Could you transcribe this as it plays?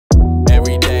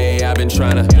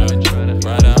tryna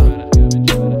ride out.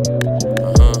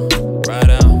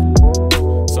 Ride out.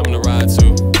 Something to ride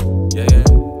to. Yeah.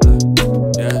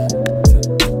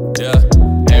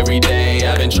 Every day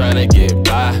I've been trying to get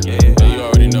by. You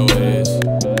already know what it is.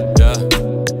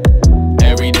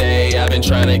 Every day I've been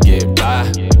trying to get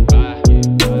by.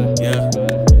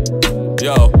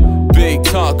 Yo, big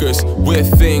talkers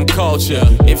within culture.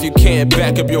 If you can't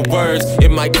back up your words,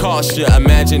 it might cost you.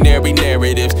 Imaginary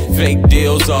narratives, fake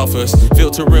deals, offers,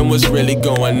 filtering what's really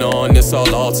going on. It's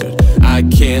all altered. I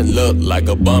can't look like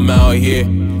a bum out here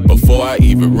before I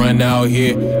even run out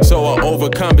here. So I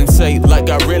overcompensate like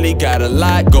I really got a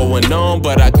lot going on,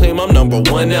 but I claim I'm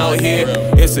 #1 out here.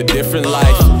 It's a different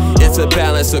life. It's a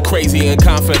balance of crazy and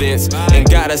confidence, and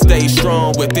gotta stay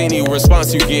strong with any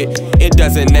response you get. It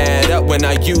doesn't add up when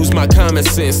I use my common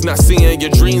sense. Not seeing your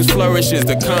dreams flourish is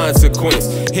the consequence.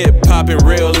 Hip-hop in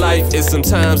real life is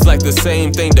sometimes like the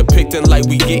same thing, depicting like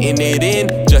we getting it in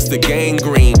just to gain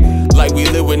green. Like we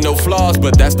live with no flaws,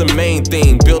 but that's the main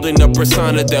thing. Building a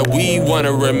persona that we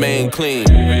wanna remain clean.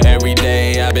 Every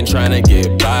day I've been trying to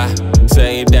get by,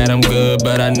 saying that I'm good,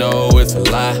 but I know it's a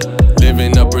lie.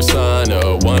 Living a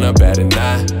persona, wanna bet and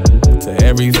not to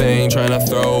everything, trying to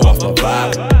throw off my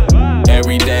vibe.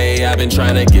 Every day I've been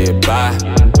trying to get by.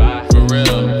 For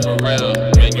real,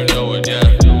 man, you know it, yeah.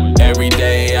 Every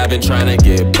day I've been trying to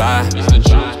get by. It's the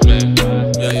truth, man.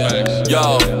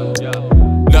 Yo,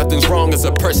 nothing's wrong as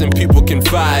a person people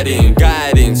confide in.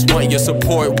 Guidance, want your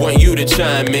support, want you to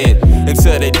chime in.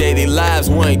 Into their daily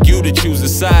lives, want you to choose a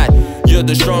side. You're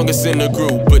the strongest in the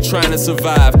group, but trying to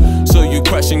survive. So you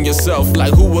question yourself,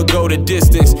 like who would go the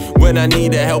distance when I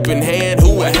need a helping hand?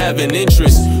 Who would have an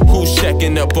interest? Who's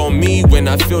checking up on me when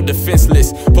I feel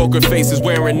defenseless? Poker faces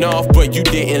wearing off, but you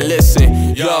didn't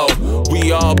listen. Yo,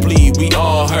 we all bleed, we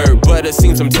all hurt, but it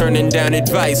seems I'm turning down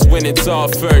advice when it's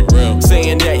offered.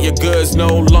 Saying that your good's no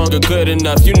longer good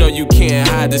enough. You know you can't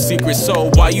hide the secret, so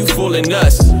why you fooling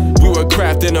us? We were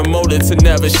crafted and molded to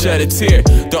never shed a tear.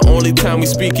 The only time we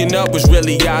speaking up was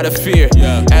really out of fear.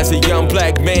 As a young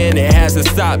black man, it hasn't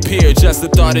stopped here. Just a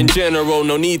thought in general,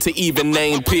 no need to even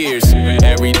name peers.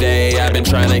 Every day I've been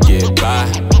trying to get by,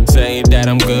 saying that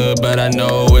I'm good, but I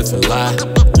know it's a lie.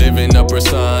 Living a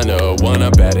persona, wanna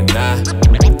bet and not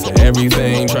to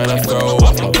everything, trying to throw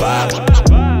off my vibe.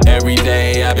 Every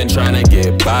day I've been trying to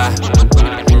get by.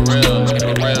 For real,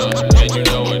 and you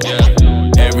know it, yeah.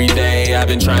 Every day I've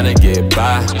been trying to get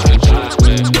by.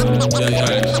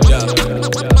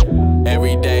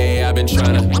 Every day I've been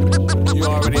trying to. You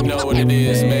already know what it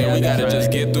is, man. We gotta just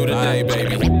get through the day,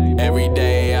 baby. Every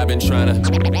day I've been trying to.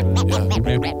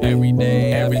 Every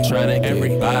day I've been trying to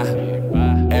get by.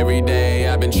 Every day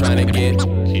I've been trying to get.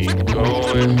 Keep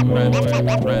going,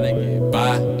 trying to get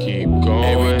by. Keep going.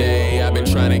 Every day I've been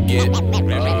trying to get. Going,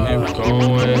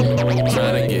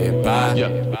 trying to get by.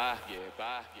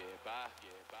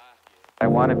 I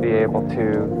want to be able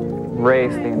to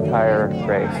race the entire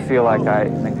race, feel like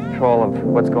I'm in control of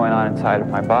what's going on inside of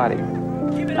my body.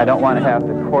 I don't want to have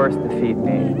the course defeat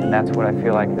me, and that's what I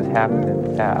feel like has happened in the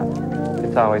past.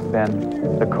 It's always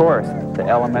been the course, the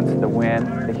elements, the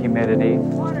wind, the humidity,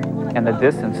 and the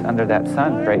distance under that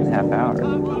sun for 8.5 hours.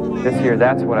 This year,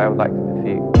 that's what I would like to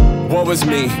defeat. What was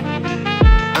me?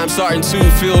 I'm starting to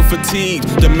feel fatigued,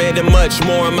 demanding much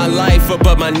more in my life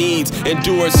above my needs.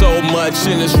 Endured so much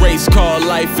in this race called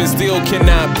life and still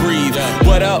cannot breathe.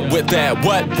 What up with that?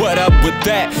 What up with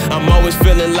that? I'm always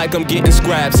feeling like I'm getting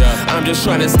scraps. I'm just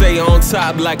trying to stay on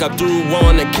top like I threw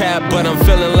on a cap, but I'm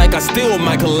feeling like I still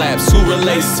might collapse. Who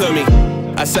relates to me?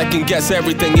 I second guess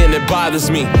everything and it bothers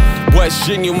me. What's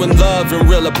genuine love and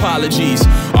real apologies?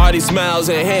 Are these smiles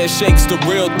and handshakes the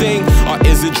real thing? Or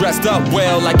is it dressed up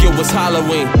well like it was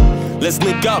Halloween? Let's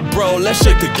link up, bro, let's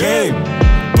shake the game.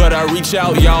 But I reach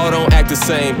out, y'all don't act the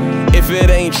same. If it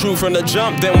ain't true from the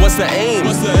jump, then what's the aim?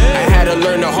 I had to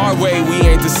learn the hard way, we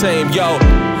ain't the same, yo.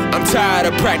 I'm tired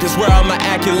of practice, where are my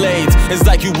accolades? It's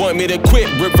like you want me to quit,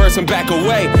 reverse and back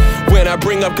away. When I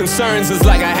bring up concerns, it's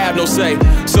like I have no say.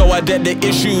 So I dead the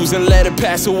issues and let it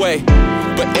pass away.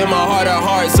 But in my heart of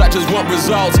hearts, I just want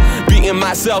results. Beating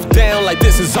myself down like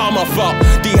this is all my fault.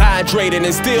 Dehydrated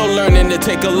and still learning to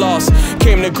take a loss.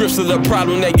 Came to grips with the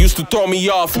problem that used to throw me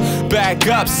off. Back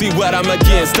up, see what I'm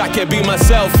against. I can't be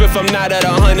myself if I'm not at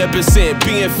 100%.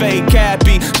 Being fake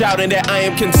happy, shouting that I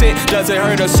am content doesn't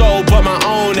hurt a soul but my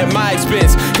own at my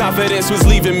expense. Confidence was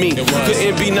leaving me,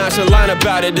 couldn't be nonchalant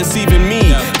about it, deceiving me.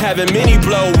 Having many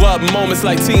blow up moments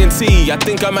like TNT. I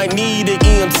think I might need an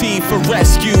EMT for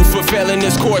rescue, for failing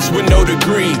this course with no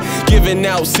degree. Giving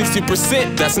out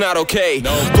 60%, that's not okay.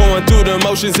 Going through the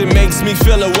motions, it makes me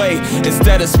feel away.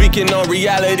 Instead of speaking on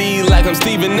reality like I'm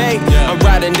Stephen A, I'm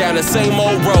riding down the same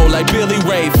old road like Billy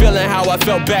Ray. Feeling how I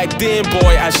felt back then,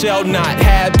 boy, I shall not.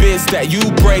 Habits that you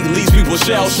break leaves people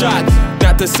shell shocked.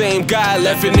 Not the same guy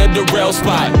left in the derail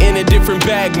spot. In a different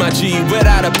bag, my G,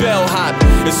 without a bellhop.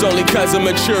 It's only cause of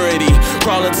maturity.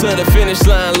 Crawling to the finish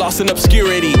line, lost in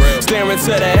obscurity. Staring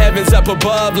to the heavens up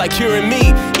above like curing me.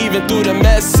 Even through the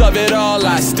mess of it all,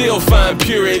 I still find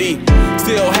purity.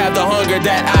 Still have the hunger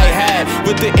that I had,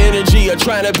 with the energy of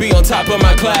trying to be on top of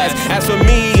my class. As for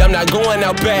me, I'm not going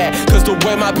out bad, cause the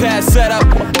way my past set up,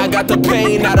 I got the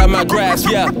pain out of my grasp,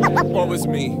 yeah. What was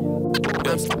me?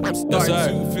 I'm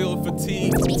starting to feel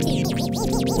fatigue.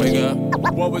 Wake up.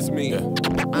 What was me?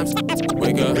 I'm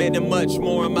wake up. Spending much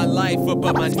more of my life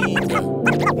above my knees.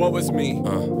 What was me?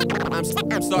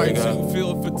 I'm starting to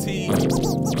feel fatigue.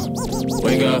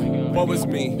 Wake up. What was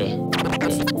me?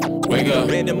 Wake up.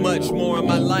 Spending much more of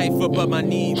my life above my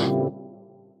knees.